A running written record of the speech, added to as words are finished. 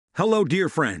Hello dear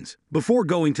friends, before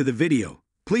going to the video,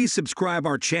 please subscribe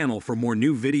our channel for more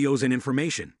new videos and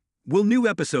information. Will new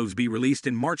episodes be released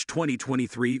in March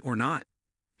 2023 or not?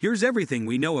 Here's everything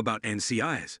we know about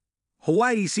NCIS.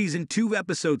 Hawai'i Season 2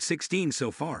 Episode 16 so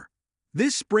far.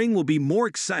 This spring will be more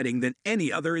exciting than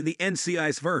any other in the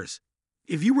NCIS verse.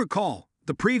 If you recall,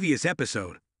 the previous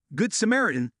episode, Good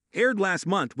Samaritan, aired last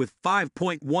month with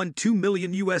 5.12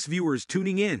 million US viewers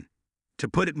tuning in. To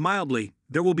put it mildly,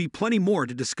 there will be plenty more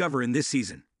to discover in this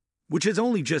season, which has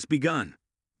only just begun.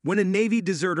 When a Navy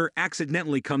deserter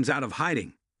accidentally comes out of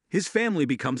hiding, his family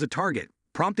becomes a target,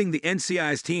 prompting the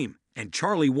NCIS team and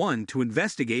Charlie 1 to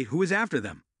investigate who is after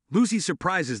them. Lucy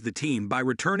surprises the team by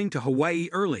returning to Hawaii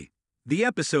early. The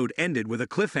episode ended with a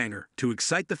cliffhanger to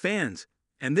excite the fans,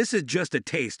 and this is just a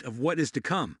taste of what is to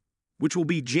come, which will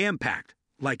be jam-packed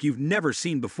like you've never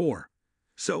seen before.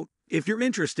 So, if you're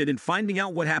interested in finding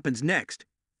out what happens next,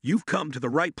 you've come to the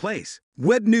right place.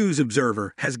 Web News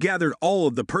Observer has gathered all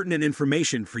of the pertinent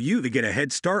information for you to get a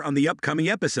head start on the upcoming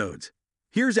episodes.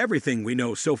 Here's everything we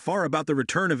know so far about the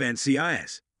return of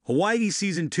NCIS. Hawai'i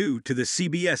Season 2 to the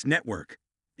CBS network.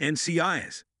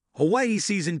 NCIS. Hawai'i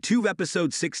Season 2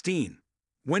 Episode 16.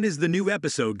 When is the new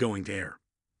episode going to air?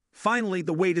 Finally,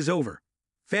 the wait is over.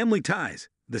 Family Ties,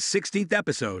 the 16th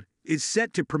episode, is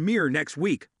set to premiere next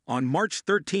week on March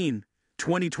 13,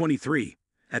 2023,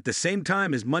 at the same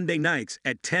time as Monday nights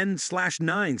at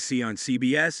 10/9 on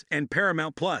CBS and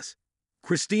Paramount+.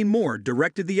 Christine Moore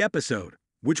directed the episode,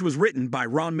 which was written by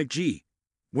Ron McGee.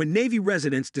 When Navy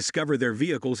residents discover their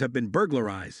vehicles have been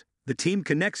burglarized, the team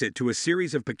connects it to a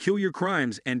series of peculiar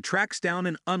crimes and tracks down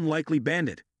an unlikely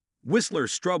bandit. Whistler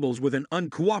struggles with an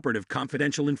uncooperative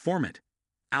confidential informant.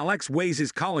 Alex weighs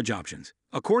his college options,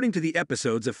 according to the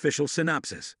episode's official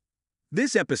synopsis.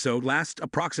 This episode lasts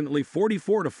approximately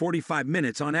 44 to 45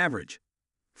 minutes on average.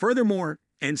 Furthermore,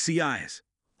 NCIS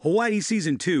Hawai'i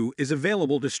Season 2 is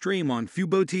available to stream on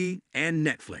Fubo and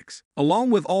Netflix. Along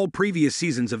with all previous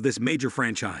seasons of this major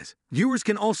franchise, viewers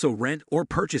can also rent or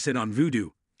purchase it on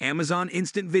Vudu, Amazon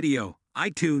Instant Video,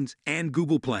 iTunes, and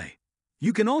Google Play.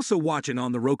 You can also watch it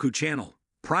on the Roku channel,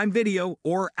 Prime Video,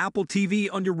 or Apple TV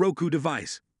on your Roku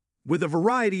device, with a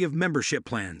variety of membership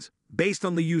plans based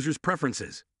on the user's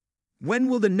preferences. When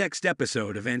will the next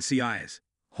episode of NCIS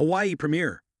Hawaii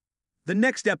premiere? The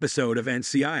next episode of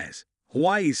NCIS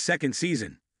Hawaii's second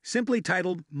season, simply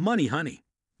titled Money Honey,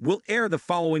 will air the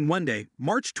following Monday,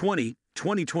 March 20,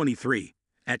 2023,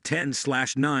 at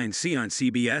 10/9 on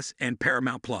CBS and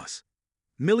Paramount+.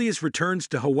 Milius returns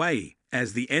to Hawaii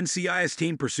as the NCIS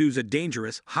team pursues a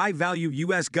dangerous, high-value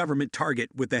U.S. government target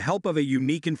with the help of a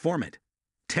unique informant.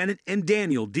 Tennant and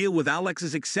Daniel deal with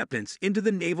Alex's acceptance into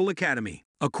the Naval Academy.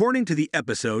 According to the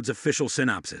episode's official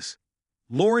synopsis,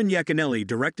 Lauren Yaconelli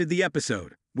directed the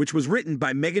episode, which was written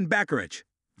by Megan Backerich,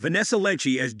 Vanessa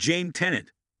Lecce as Jane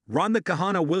Tennant, Rhonda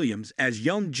Kahana Williams as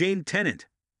young Jane Tennant,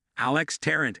 Alex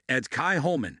Tarrant as Kai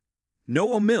Holman,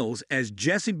 Noah Mills as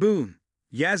Jesse Boone,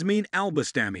 Yasmin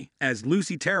Albustami as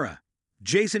Lucy Terra,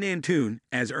 Jason Antoon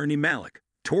as Ernie Malik,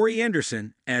 Tori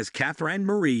Anderson as Catherine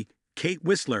Marie, Kate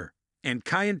Whistler, and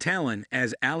Kyan Talon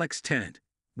as Alex Tennant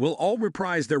will all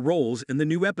reprise their roles in the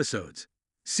new episodes.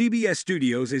 CBS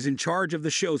Studios is in charge of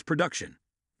the show's production.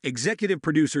 Executive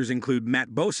producers include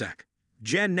Matt Bosak,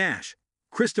 Jan Nash,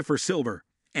 Christopher Silver,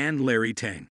 and Larry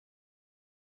Tang.